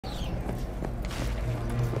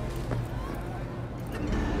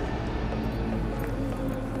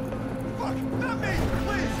fuck! Not me!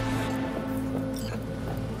 Please!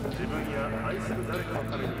 自分や愛する誰かの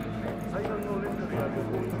ために裁判のレンタルや旅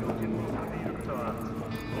行に条件にされている方はノ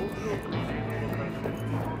ースヨーク西方の会社で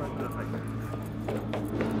ご相談ください。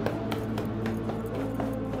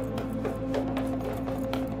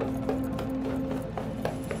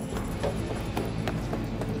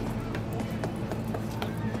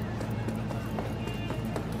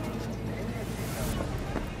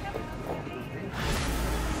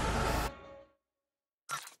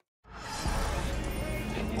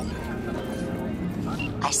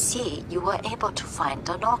I see you were able to find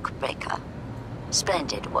the lockbreaker.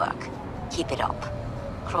 Splendid work. Keep it up.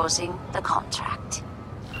 Closing the contract.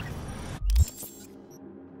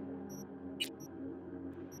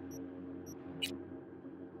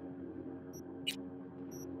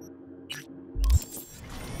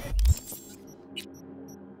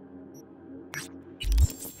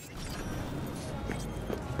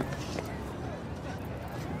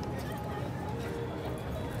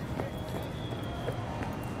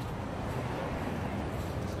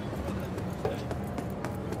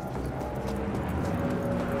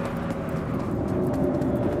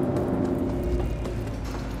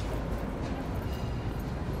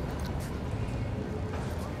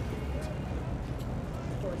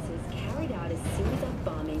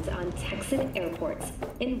 Texan airports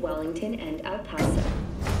in Wellington and El Paso.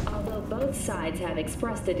 Although both sides have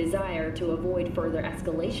expressed a desire to avoid further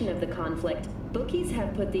escalation of the conflict, bookies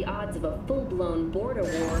have put the odds of a full-blown border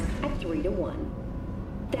war at 3-1.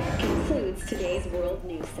 That concludes today's World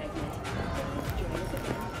News segment.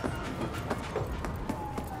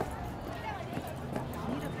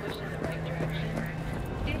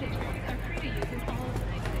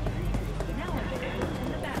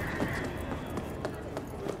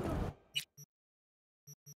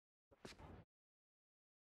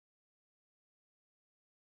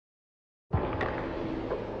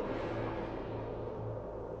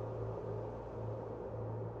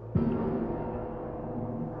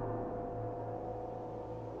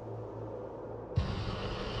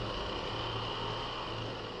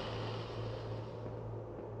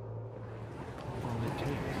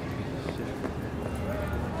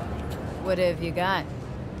 What have you got?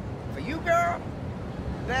 For you, girl,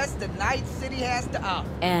 best the Night City has to offer.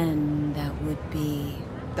 And that would be...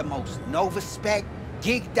 the most no-respect,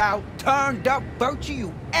 geeked out, turned up virtue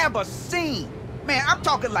you ever seen. Man, I'm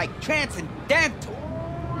talking like transcendental.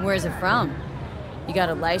 Where's it from? You got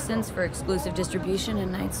a license for exclusive distribution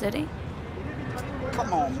in Night City?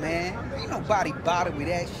 Come on, man. Ain't nobody bothered with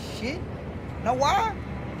that shit. Know why?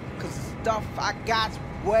 Cause the stuff I got's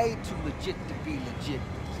way too legit to be legit.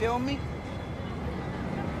 Feel me?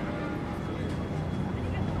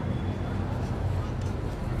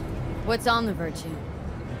 What's on the virtue?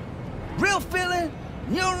 Real feeling,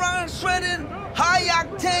 neuron shredding, high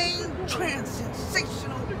octane,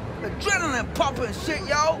 trans-sensational, adrenaline pumping shit,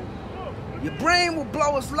 yo. Your brain will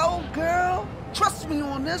blow its load, girl. Trust me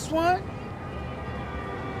on this one.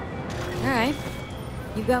 All right.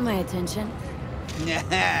 You got my attention.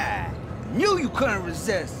 Yeah. Knew you couldn't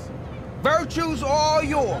resist. Virtue's all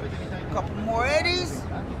yours. Couple more eddies,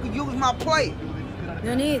 you can use my plate.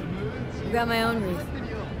 No need. You got my own wreath.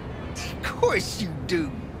 Of course you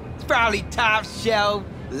do. It's probably top shelf,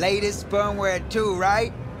 latest firmware too,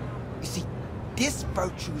 right? You see, this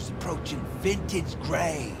Virtue's approaching vintage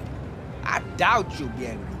grade. I doubt you'll be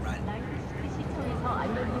able to run it.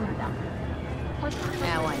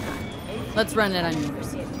 Yeah, why not? Let's run it on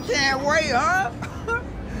yours. Can't wait, huh?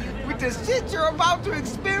 With the shit you're about to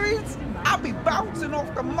experience, I'll be bouncing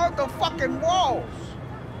off the motherfucking walls.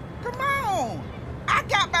 Come on. I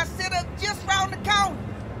got my setup just round the corner.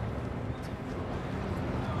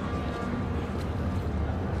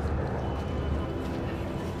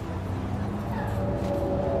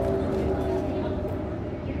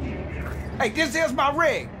 Hey, this is my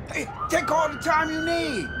rig. Hey, take all the time you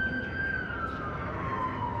need.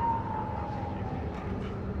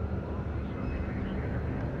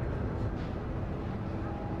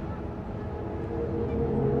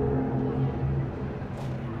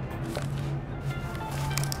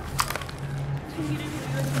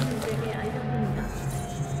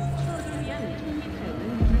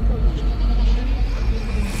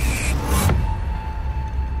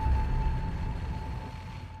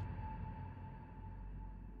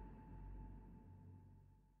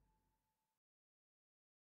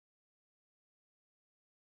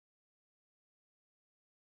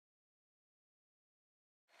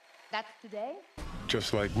 That's today?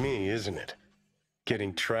 Just like me, isn't it?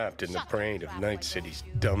 Getting trapped in the brain of Night City's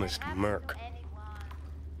dumbest merc.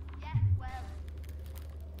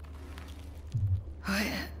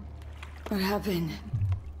 What happened?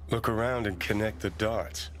 Look around and connect the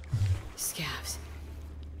dots. Scabs.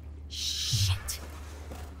 Shit.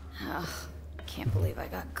 Ugh, can't believe I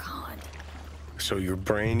got conned. So your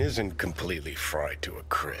brain isn't completely fried to a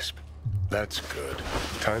crisp. That's good.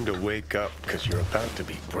 Time to wake up, because you're about to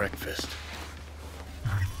be breakfast.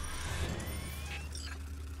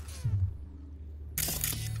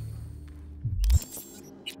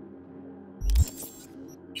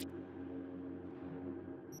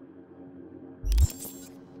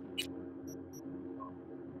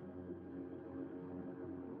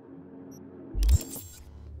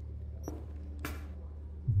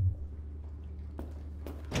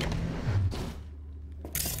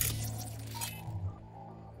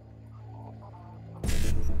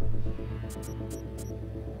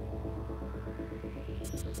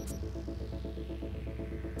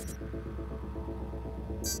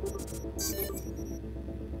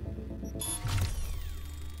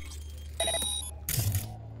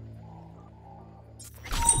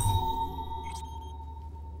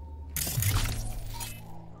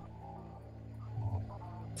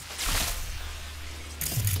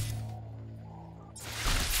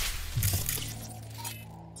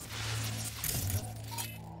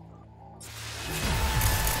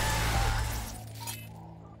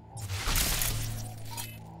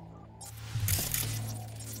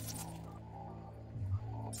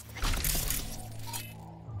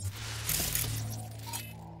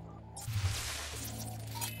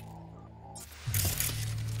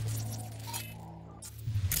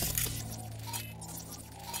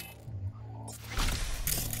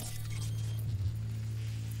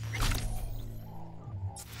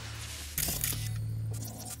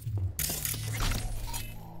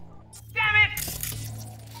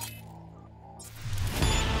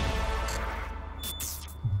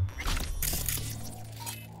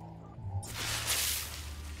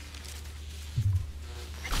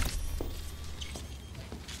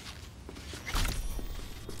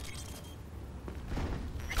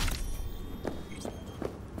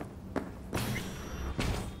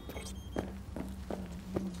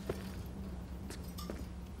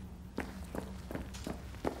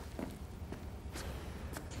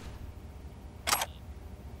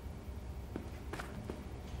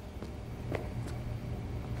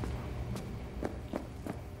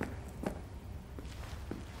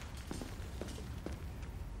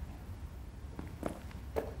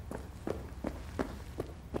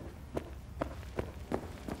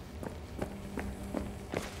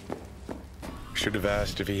 Should have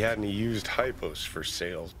asked if he had any used hypos for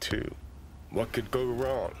sale, too. What could go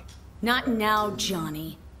wrong? Not now,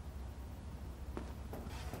 Johnny.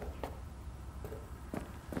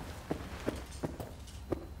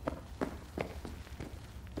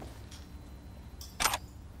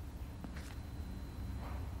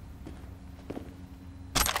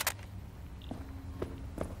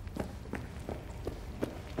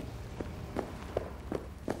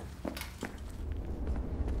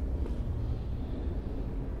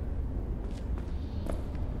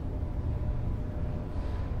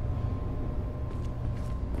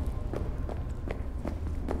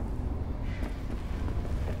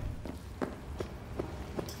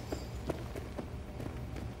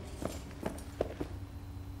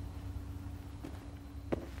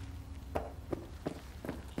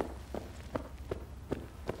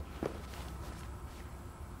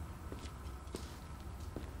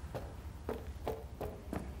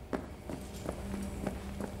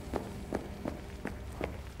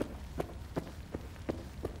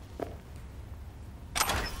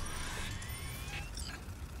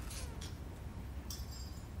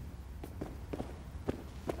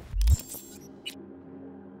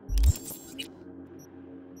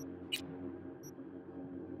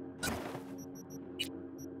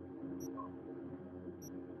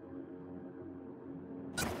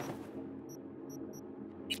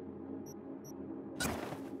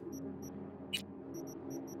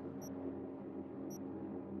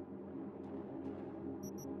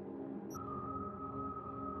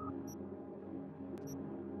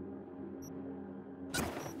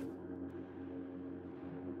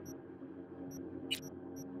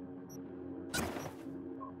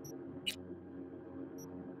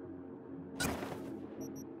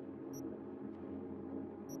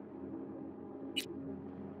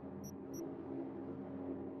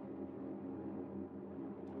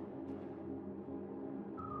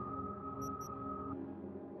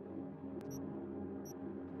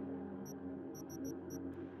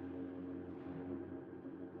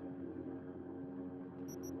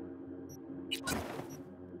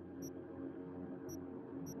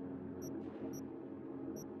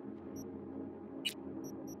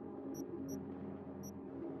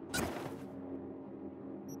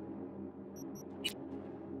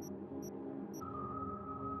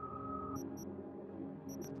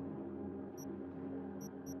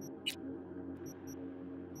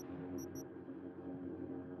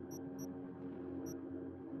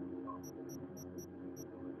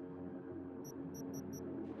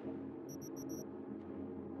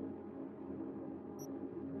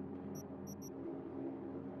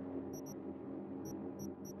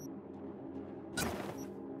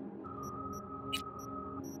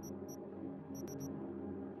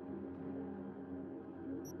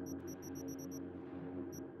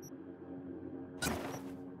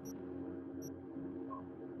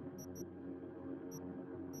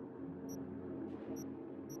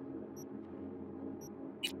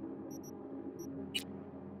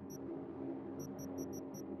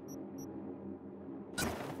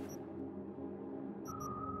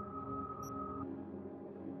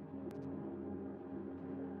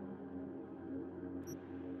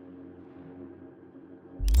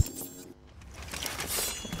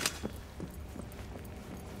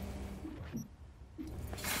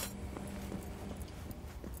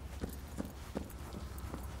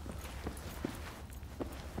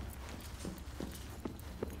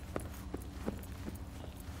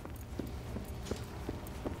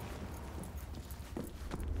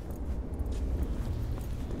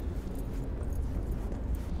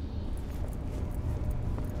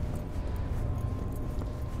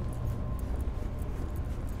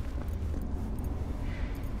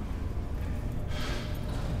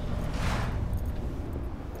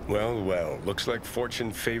 Well, well, looks like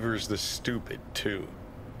fortune favors the stupid, too.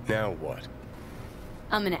 Now what?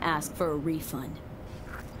 I'm gonna ask for a refund.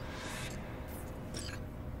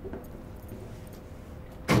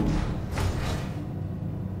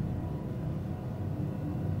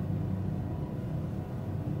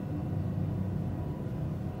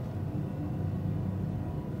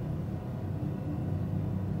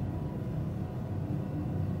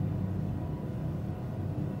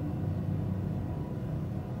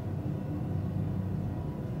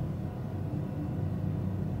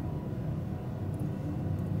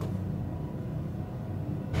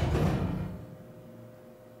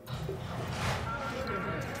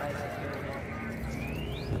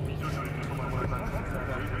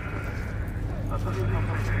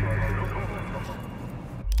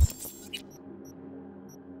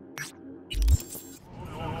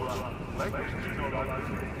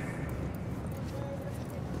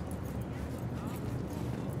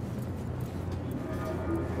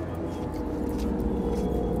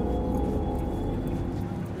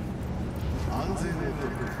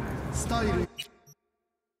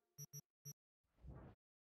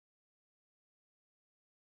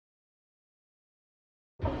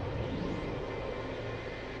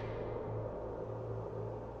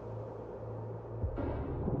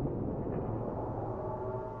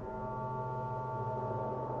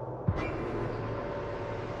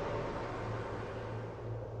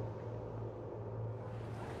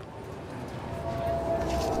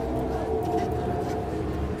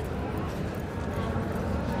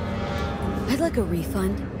 I'd like a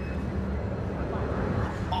refund.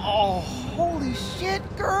 Oh, holy shit,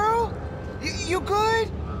 girl! You good?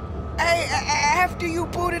 Hey, after you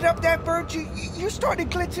booted up that virtue, you started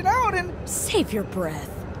glitching out and... Save your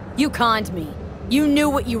breath. You conned me. You knew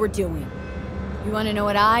what you were doing. You wanna know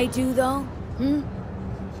what I do, though? Hmm?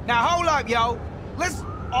 Now hold up, yo. Let's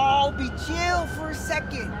all be chill for a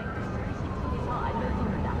second.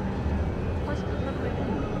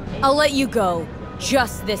 I'll let you go.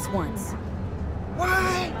 Just this once.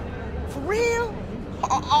 What? For real?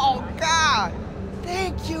 Oh, God.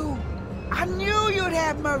 Thank you. I knew you'd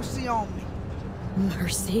have mercy on me.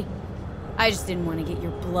 Mercy? I just didn't want to get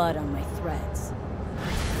your blood on my threads.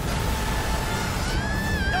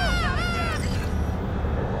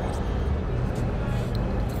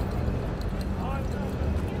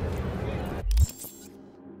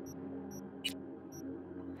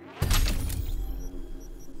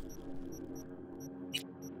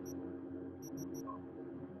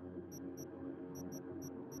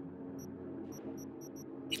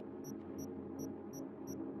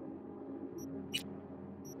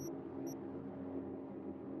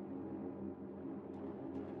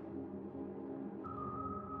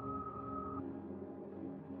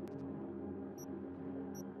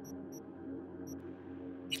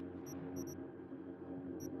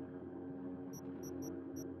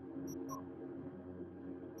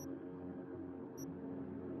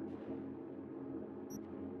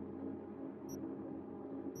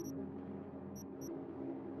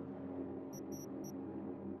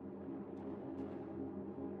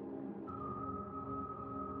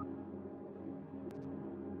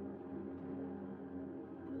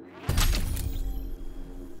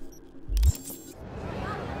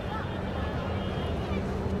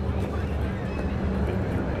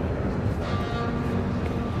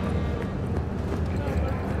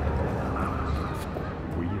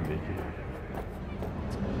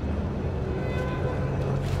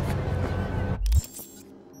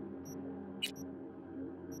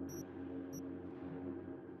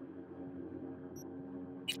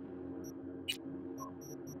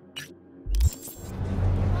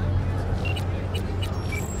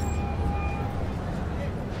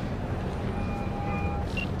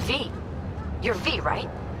 V. You're V, right?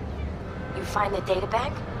 You find the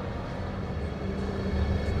databank?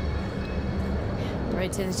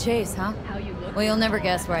 Right to the chase, huh? Well, you'll never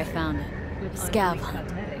guess where I found it. Scav hunt.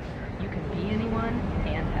 You can be anyone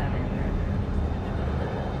and have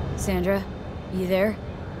it. Sandra, you there?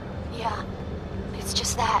 Yeah. It's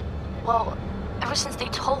just that. Well, ever since they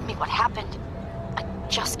told me what happened, I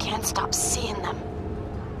just can't stop seeing them.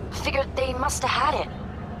 Figured they must have had it.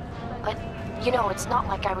 But, you know, it's not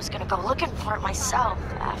like I was gonna go looking for it myself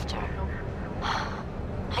after.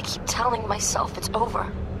 I keep telling myself it's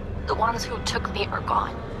over. The ones who took me are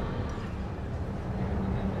gone.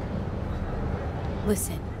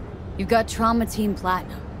 Listen, you've got Trauma Team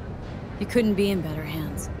Platinum. You couldn't be in better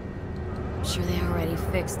hands. I'm sure they already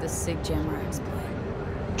fixed the Sig Jammer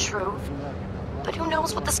exploit. True. But who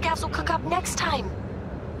knows what the scavs will cook up next time?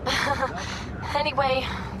 Anyway,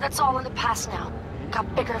 that's all in the past now.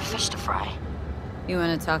 Got bigger fish to fry. You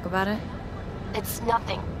want to talk about it? It's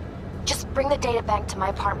nothing. Just bring the data bank to my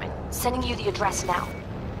apartment. Sending you the address now.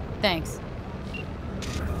 Thanks.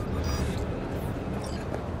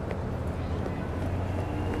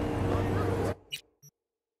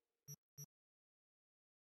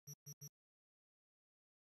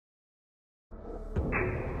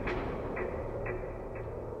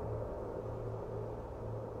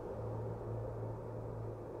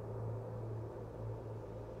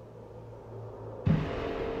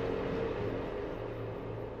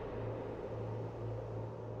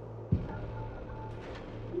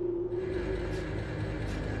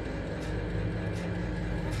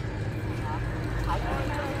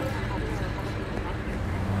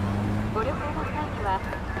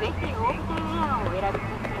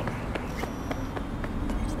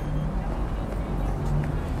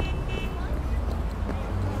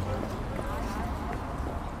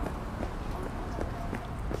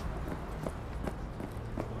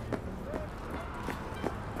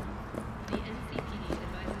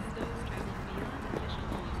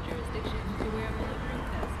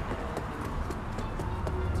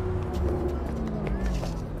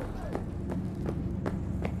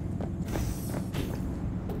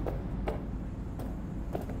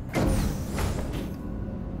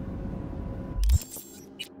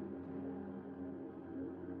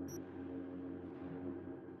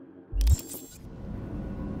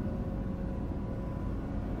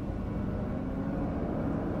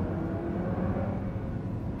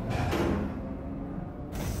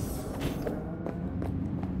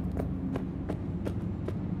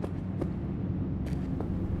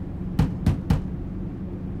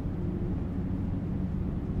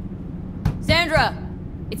 Sandra!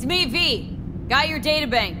 It's me, V. Got your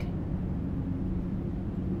databank.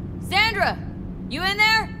 Sandra! You in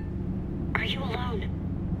there? Are you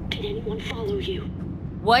alone? Did anyone follow you?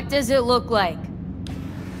 What does it look like?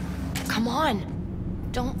 Come on.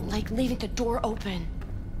 Don't like leaving the door open.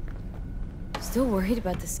 Still worried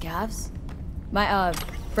about the scavs? My,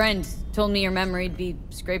 friend told me your memory'd be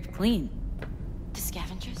scraped clean. The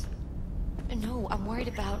scavengers? No, I'm worried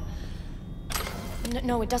about...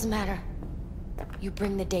 No, it doesn't matter. You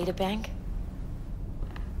bring the data bank?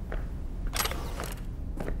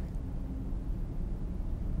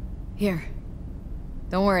 Here.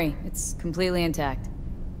 Don't worry, it's completely intact.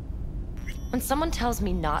 When someone tells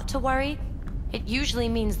me not to worry, it usually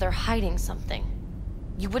means they're hiding something.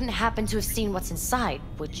 You wouldn't happen to have seen what's inside,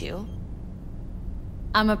 would you?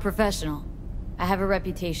 I'm a professional. I have a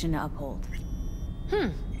reputation to uphold.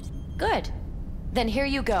 Good. Then here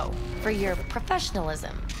you go, for your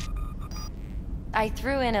professionalism. I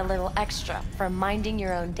threw in a little extra for minding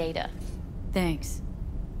your own data. Thanks.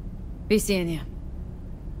 Be seeing you.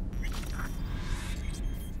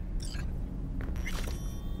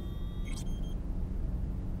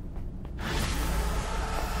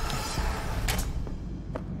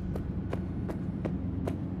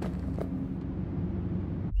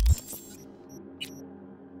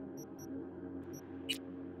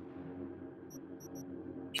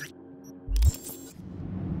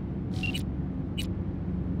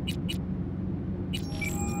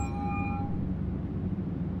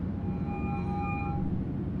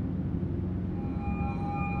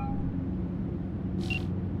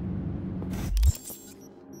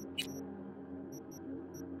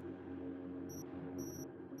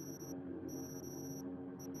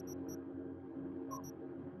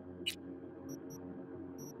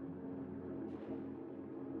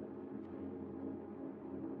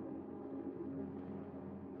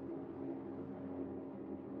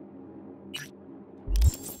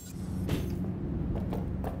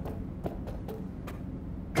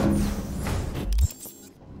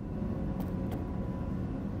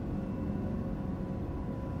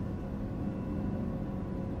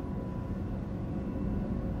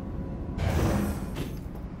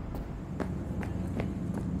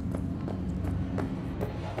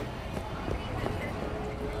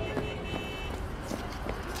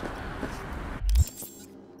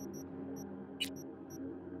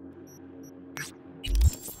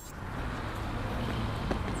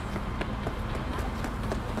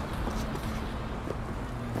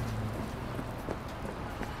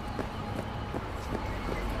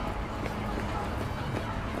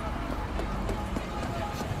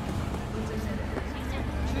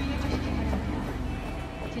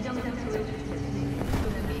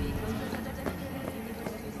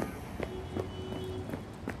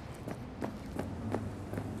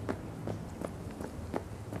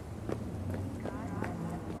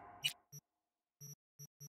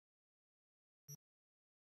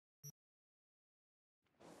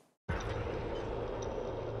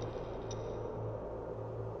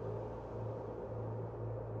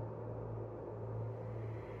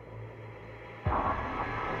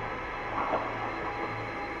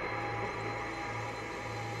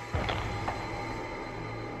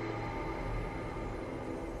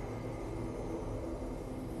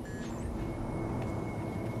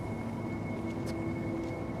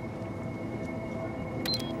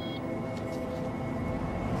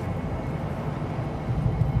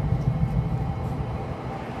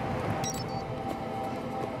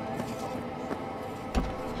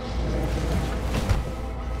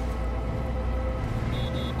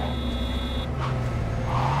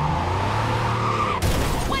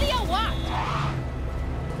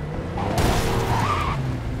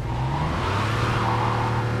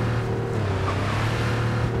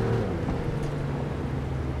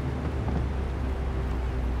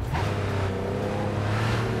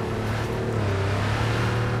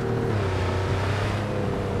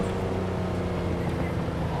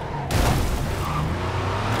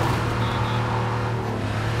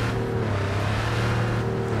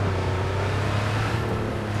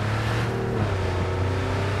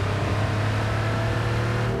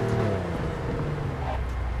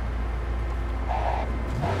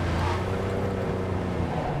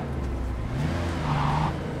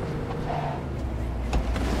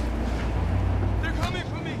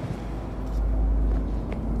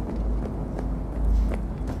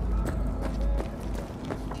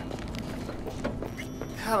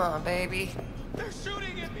 Come on, baby. They're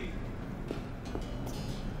shooting at me!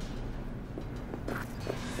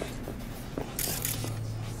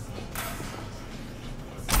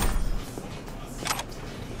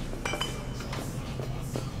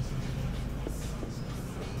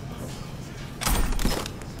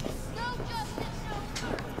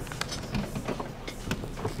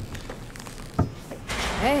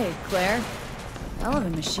 Hey, Claire. Hell of a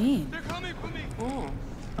machine. They're coming for me!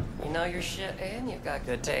 You know your shit and you've got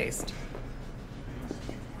good taste.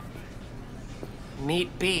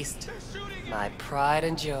 Meet Beast. My pride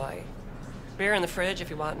and joy. Beer in the fridge if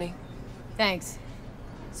you want any. Thanks.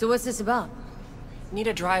 So what's this about? Need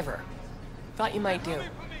a driver. Thought you might do.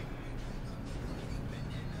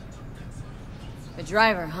 A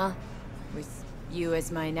driver, huh? With you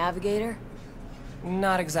as my navigator?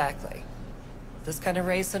 Not exactly. This kind of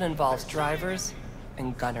racing involves drivers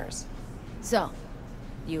and gunners. So,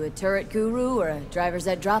 you a turret guru or a driver's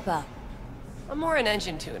ed dropout? I'm more an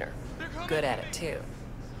engine tuner. Good at it too.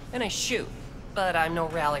 And I shoot, but I'm no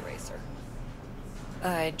rally racer.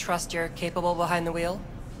 I trust you're capable behind the wheel?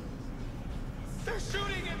 They're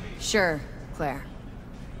shooting at me! Sure, Claire.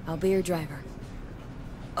 I'll be your driver.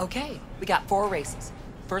 Okay, we got 4 races.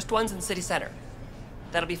 First one's in City Center.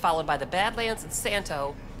 That'll be followed by the Badlands and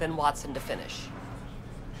Santo, then Watson to finish.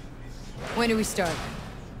 When do we start?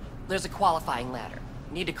 There's a qualifying ladder.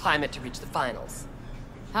 Need to climb it to reach the finals.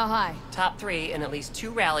 How high? Top 3 in at least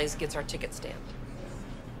 2 rallies gets our ticket stamped.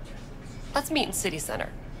 Let's meet in City Center.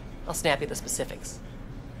 I'll snap you the specifics.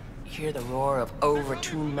 Hear the roar of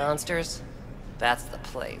overtuned monsters? That's the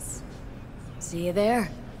place. See you there.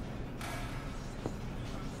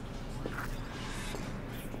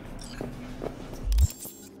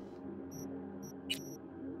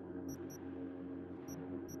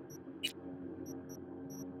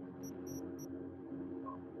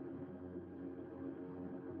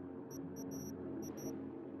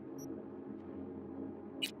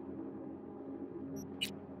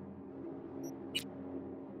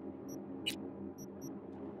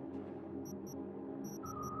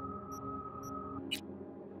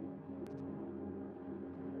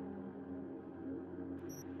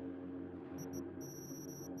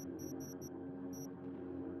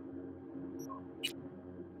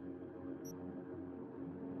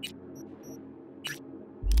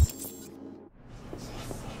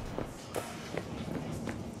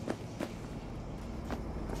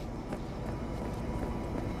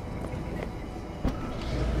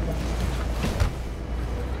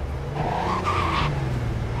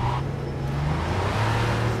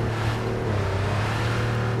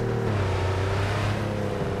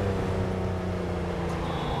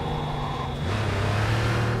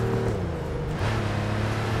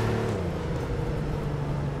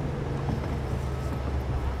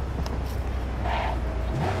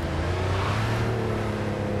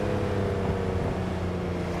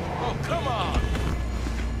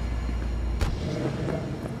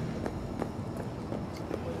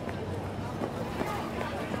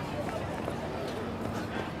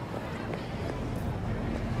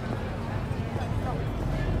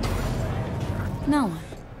 No one.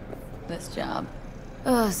 This job.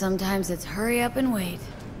 Oh, sometimes it's hurry up and wait.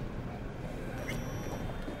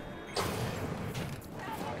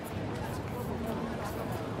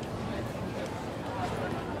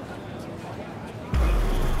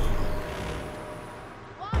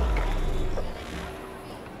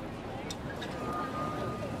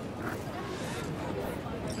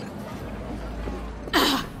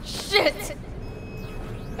 Shit!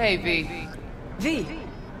 Hey, V. V.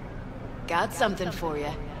 Got something for you.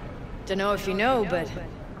 Dunno if you know, but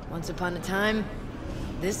once upon a time,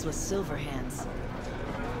 this was Silverhand's.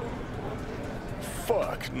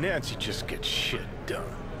 Fuck, Nancy just gets shit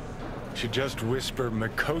done. She just whisper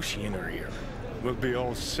Mikoshi in her ear. We'll be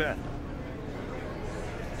all set.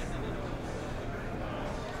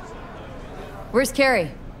 Where's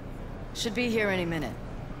Carrie? Should be here any minute.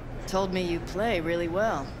 Told me you play really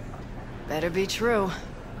well. Better be true,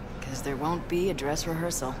 because there won't be a dress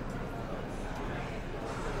rehearsal.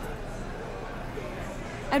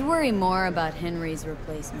 I'd worry more about Henry's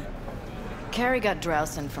replacement. Carrie got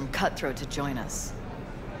Drowson from Cutthroat to join us.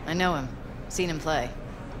 I know him. Seen him play.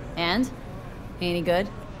 And? Any good?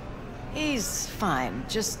 He's fine.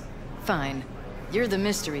 Just fine. You're the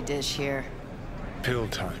mystery dish here. Pill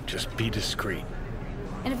time, just be discreet.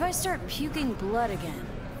 And if I start puking blood again?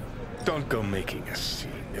 Don't go making a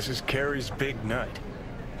scene. This is Carrie's big night.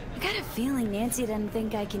 I got a feeling Nancy doesn't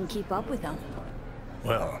think I can keep up with him.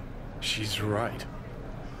 Well, she's right.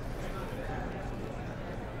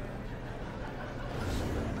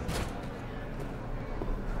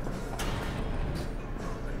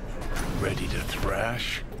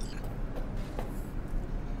 brash.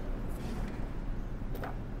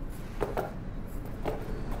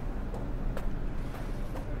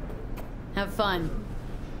 Have fun.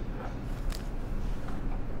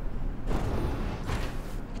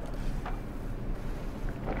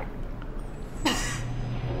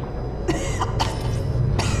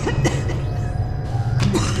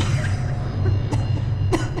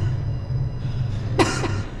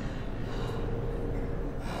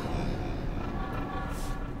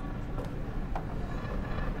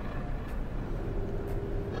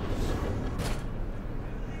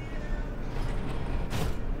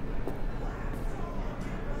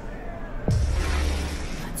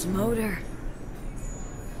 Motor.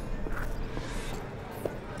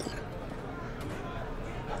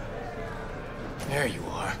 There you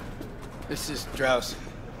are. This is Drowsy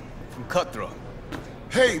from Cutthroat.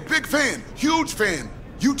 Hey, big fan, huge fan.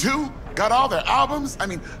 You too? Got all their albums? I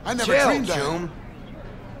mean, I never dreamed that. June.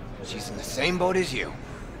 She's in the same boat as you.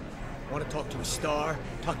 Want to talk to a star?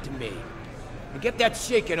 Talk to me. And get that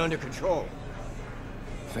shaking under control.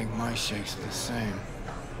 I think my shake's the same,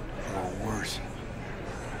 or worse.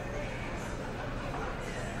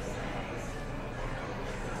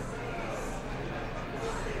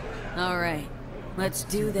 All right, let's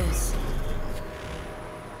do this.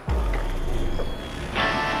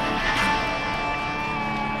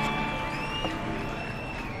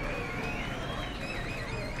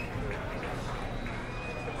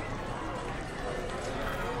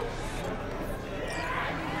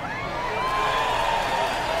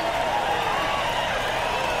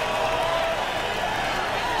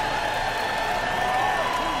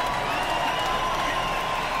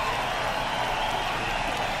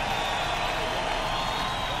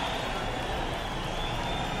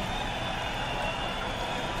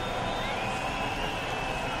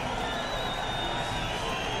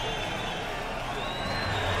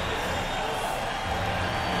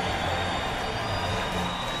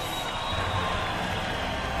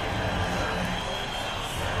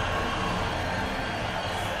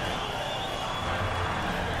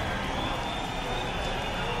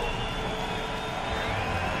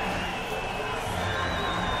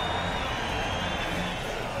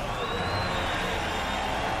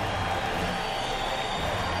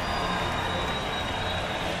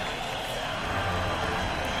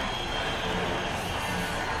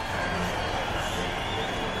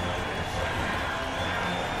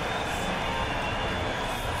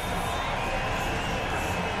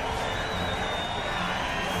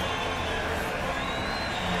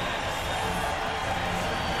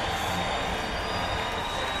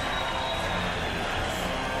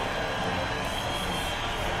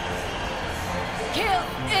 Kill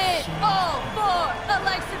it all for the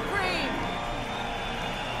Life Supreme!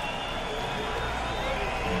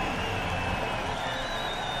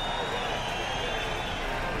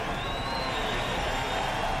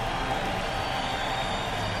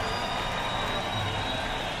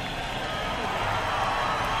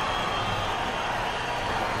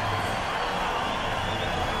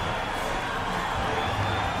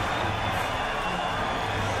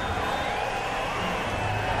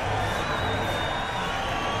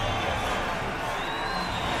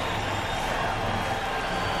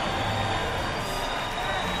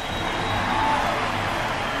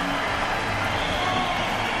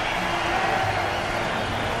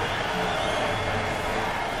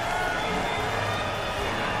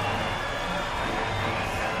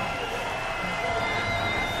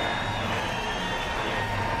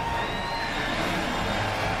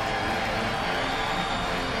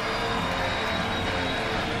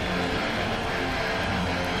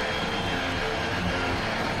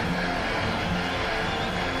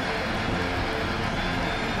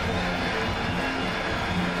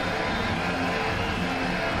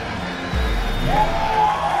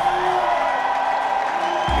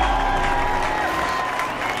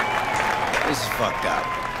 This is fucked up.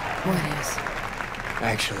 What is?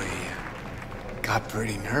 Actually, got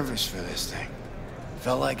pretty nervous for this thing.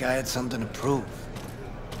 Felt like I had something to prove.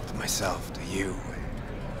 To myself, to you,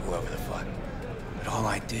 and whoever the fuck. But all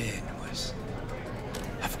I did was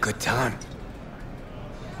have a good time.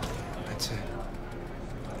 That's it.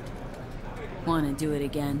 Want to do it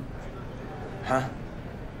again? Huh?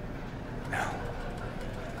 No.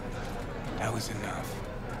 That was enough.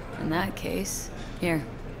 In that case, here.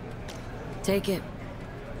 Take it.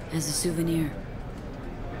 As a souvenir.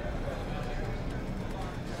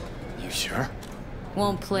 You sure?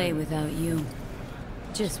 Won't play without you.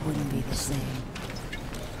 Just wouldn't be the same.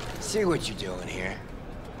 See what you're doing here.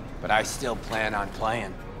 But I still plan on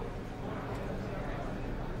playing.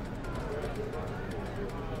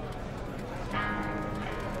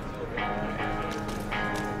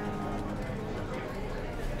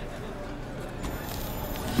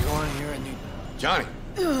 Johnny.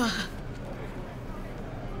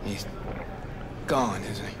 He's gone,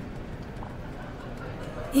 isn't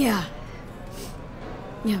he? Yeah.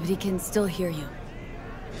 Yeah, but he can still hear you.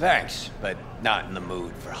 Thanks, but not in the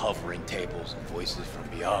mood for hovering tables and voices from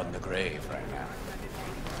beyond the grave right now.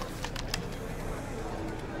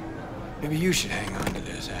 Maybe you should hang on to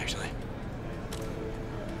this, actually.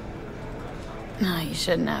 No, you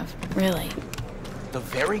shouldn't have. Really. The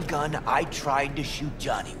very gun I tried to shoot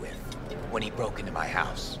Johnny with when he broke into my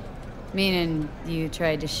house. Meaning you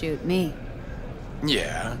tried to shoot me.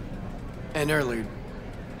 Yeah. And earlier...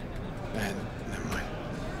 And never mind.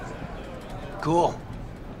 Cool.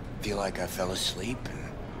 Feel like I fell asleep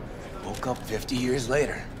and woke up 50 years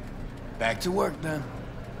later. Back to work, then.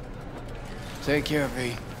 Take care,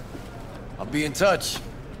 V. I'll be in touch.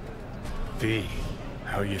 V,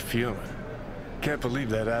 how you feeling? Can't believe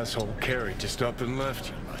that asshole Carrie just up and left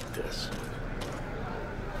you like this.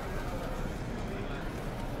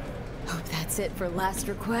 Hope that's it for last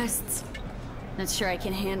requests. Not sure I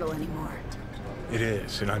can handle anymore. It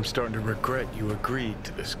is, and I'm starting to regret you agreed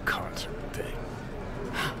to this concert thing.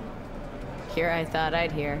 Here I thought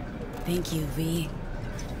I'd hear. Thank you, V.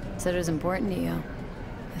 Said it was important to you.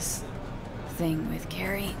 This thing with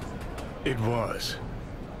Carrie. It was.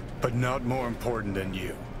 But not more important than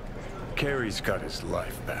you. Carrie's got his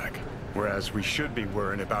life back, whereas we should be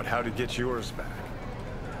worrying about how to get yours back.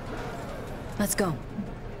 Let's go.